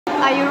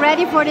Are you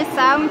ready for this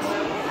sound?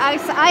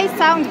 I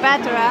sound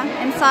better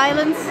in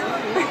silence.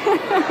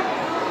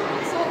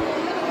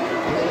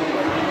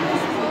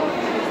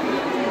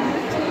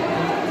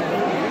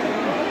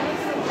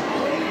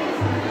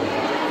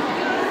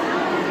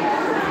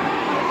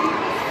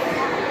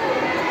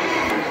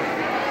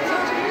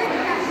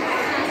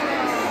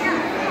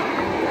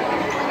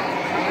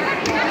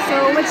 So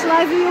which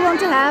life do you want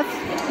to have?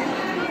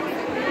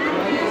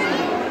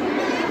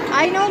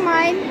 I know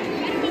mine.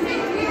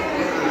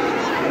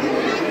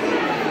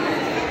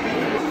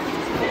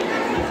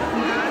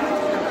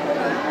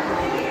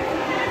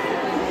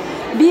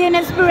 Be an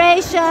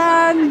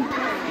inspiration.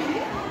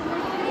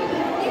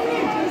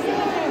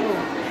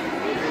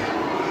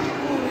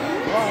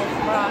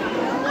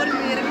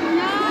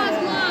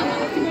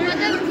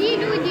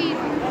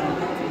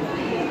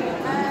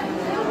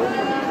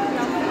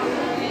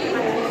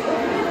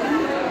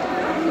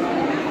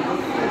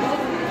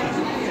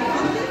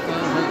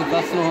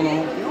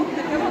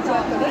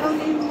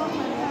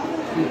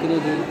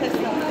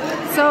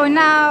 So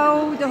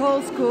now the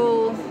whole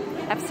school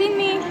have seen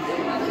me.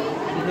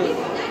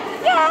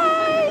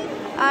 Yay!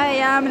 I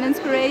am an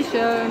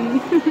inspiration.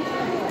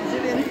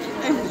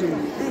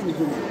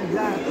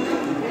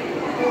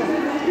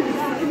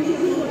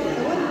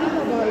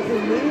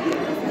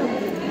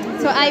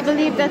 So I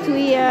believe that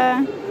we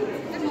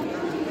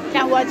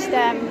can watch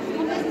them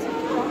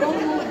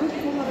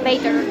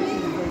later.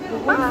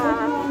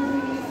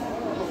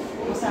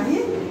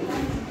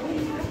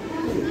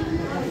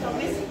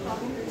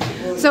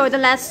 So the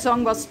last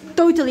song was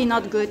totally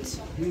not good.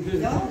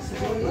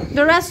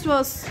 The rest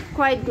was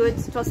quite good.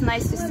 It was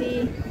nice to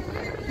see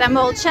them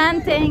all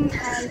chanting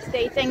and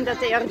they think that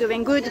they are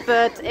doing good,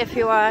 but if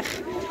you are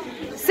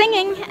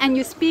singing and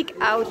you speak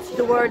out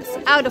the words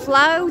out of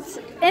loud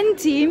in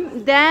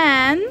team,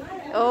 then...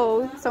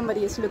 Oh,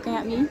 somebody is looking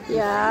at me.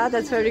 Yeah,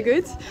 that's very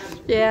good.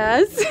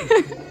 Yes.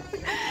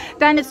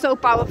 Then it's so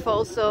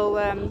powerful. So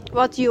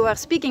what you are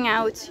speaking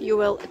out, you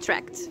will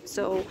attract.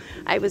 So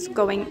I was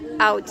going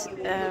out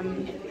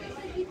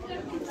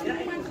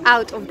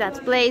of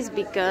that place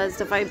because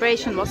the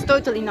vibration was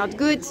totally not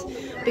good,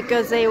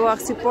 because they were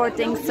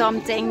supporting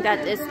something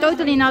that is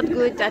totally not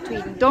good, that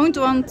we don't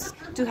want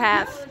to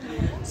have.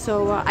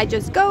 So I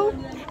just go,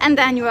 and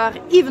then you are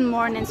even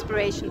more an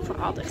inspiration for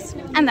others.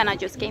 And then I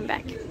just came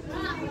back.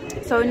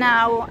 So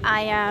now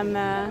I am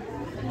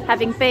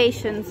having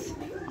patience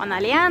on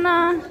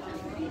Aliana,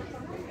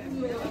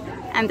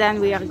 and then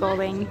we are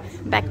going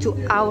back to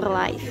our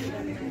life.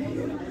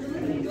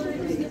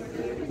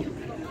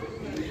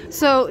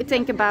 So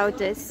think about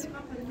this.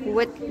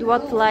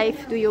 What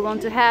life do you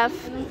want to have?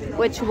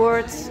 Which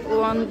words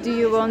do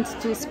you want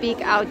to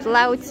speak out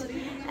loud?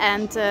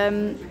 And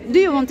do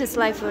you want this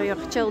life for your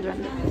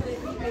children?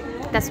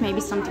 That's maybe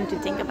something to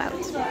think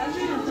about.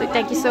 So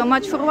thank you so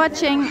much for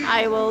watching.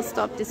 I will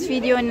stop this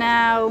video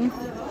now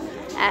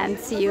and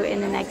see you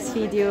in the next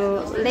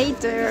video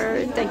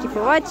later. Thank you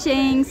for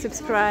watching.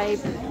 Subscribe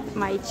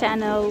my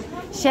channel,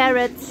 share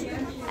it,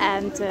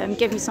 and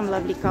give me some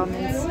lovely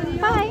comments.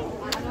 Bye!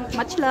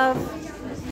 Much love!